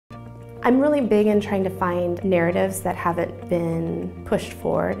I'm really big in trying to find narratives that haven't been pushed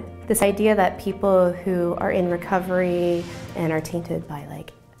forward. This idea that people who are in recovery and are tainted by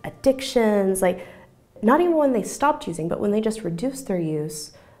like addictions, like not even when they stopped using, but when they just reduced their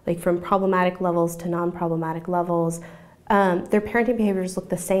use, like from problematic levels to non-problematic levels, their parenting behaviors look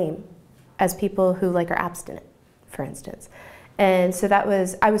the same as people who like are abstinent, for instance. And so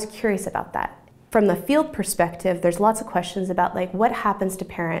I was curious about that. From the field perspective, there's lots of questions about like what happens to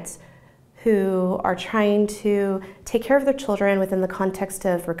parents who are trying to take care of their children within the context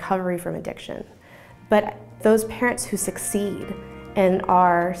of recovery from addiction. But those parents who succeed and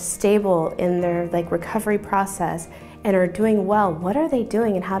are stable in their like recovery process and are doing well, what are they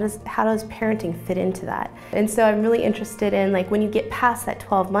doing and how does parenting fit into that? And so I'm really interested in like when you get past that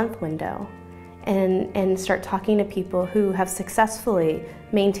 12-month window and start talking to people who have successfully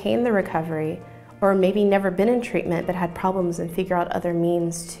maintained the recovery or maybe never been in treatment but had problems and figure out other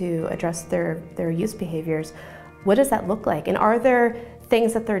means to address their use behaviors, what does that look like? And are there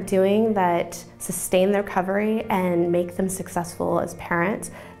things that they're doing that sustain their recovery and make them successful as parents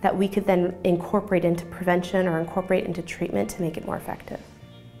that we could then incorporate into prevention or incorporate into treatment to make it more effective?